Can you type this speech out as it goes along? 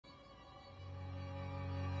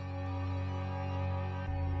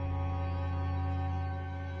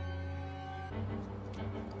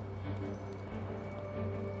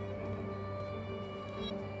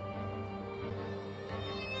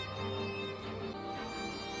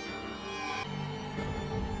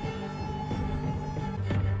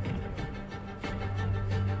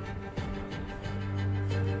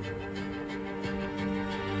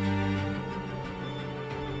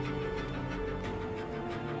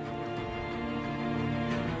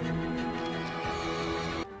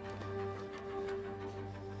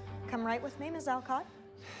Come right with me, Ms. Alcott.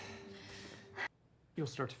 You'll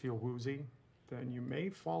start to feel woozy. Then you may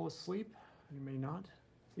fall asleep. You may not.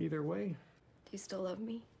 Either way. Do you still love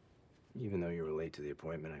me? Even though you were late to the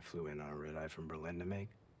appointment I flew in on a red-eye from Berlin to make?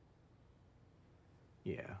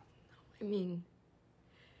 Yeah. I mean,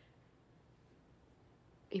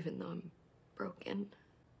 even though I'm broken.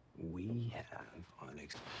 We have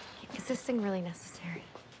Is this thing really necessary?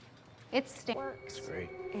 It's Works. It's great.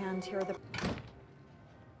 And here are the...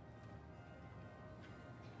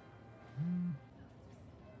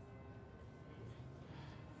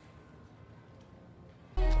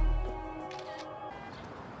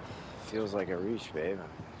 Feels like a reach, babe.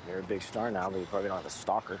 You're a big star now, but you probably don't have a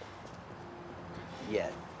stalker.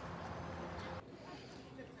 Yet.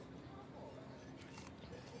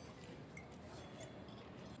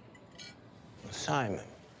 Simon.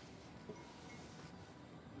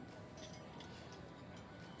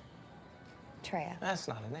 Treya. That's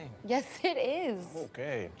not a name. Yes, it is.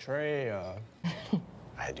 Okay, Treya.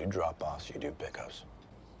 I do drop-offs, you do pickups.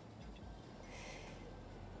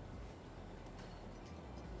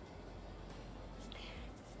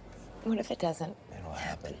 What if it doesn't It'll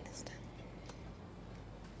happen. this time?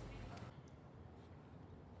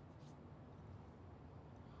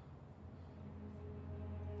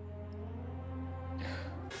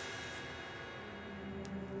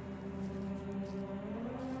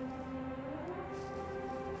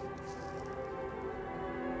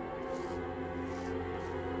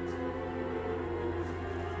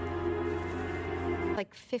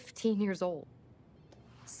 Like 15 years old.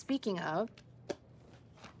 Speaking of,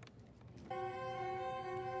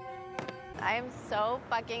 I am so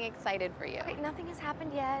fucking excited for you. Wait, nothing has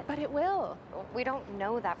happened yet. But it will. We don't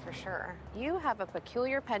know that for sure. You have a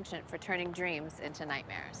peculiar penchant for turning dreams into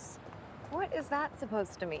nightmares. What is that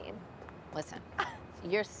supposed to mean? Listen,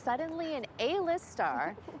 you're suddenly an A-list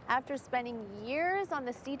star after spending years on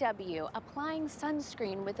the CW applying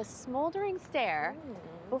sunscreen with a smoldering stare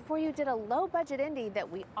before you did a low-budget indie that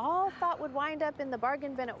we all thought would wind up in the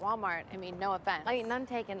bargain bin at Walmart. I mean, no offense. I mean, none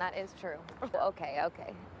taken, that is true. Okay.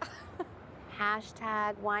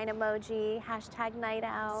 Hashtag wine emoji, hashtag night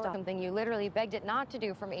out. Something you literally begged it not to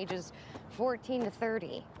do from ages 14 to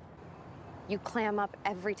 30. You clam up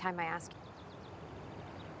every time I ask.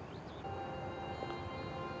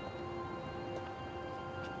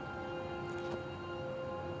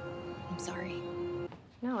 I'm sorry.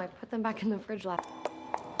 No, I put them back in the fridge last.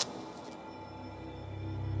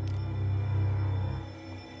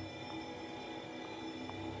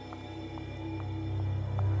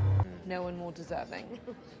 no one more deserving.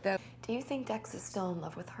 do you think Dex is still in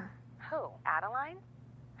love with her? Who? Adeline?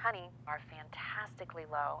 Honey, are fantastically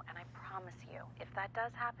low, and I promise you, if that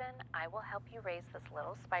does happen, I will help you raise this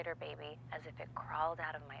little spider baby as if it crawled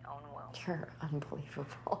out of my own womb. You're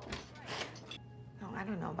unbelievable. No, I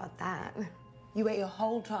don't know about that. You ate your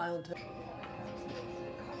whole childhood.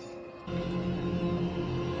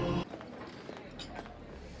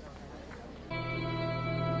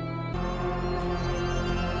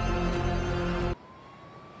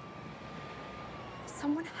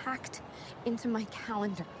 Someone hacked into my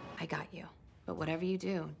calendar. I got you. But whatever you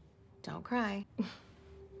do, don't cry.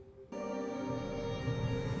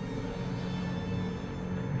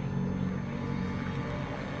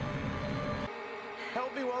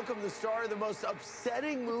 Help me welcome the star of the most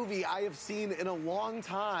upsetting movie I have seen in a long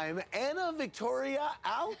time, Anna Victoria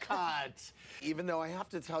Alcott. Even though I have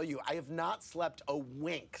to tell you, I have not slept a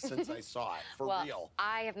wink since I saw it, for real.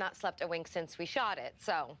 I have not slept a wink since we shot it,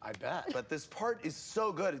 so. I bet. But this part is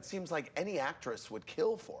so good, it seems like any actress would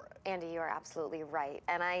kill for it. Andy, you are absolutely right.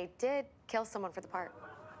 And I did kill someone for the part.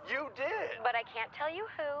 You did? But I can't tell you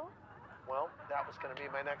who. Well, that was going to be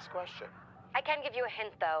my next question. I can give you a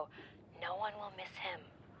hint, though. No one will miss him.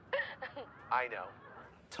 I know.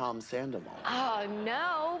 Tom Sandoval. Oh,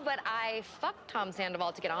 no, but I fucked Tom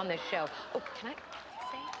Sandoval to get on this show. Oh, can I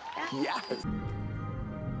say that? Yes.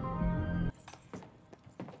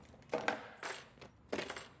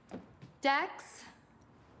 Dex?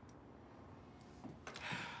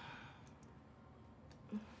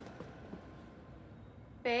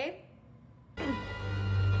 Babe?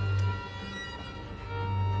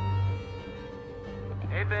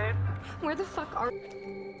 Hey, babe. Where the fuck are...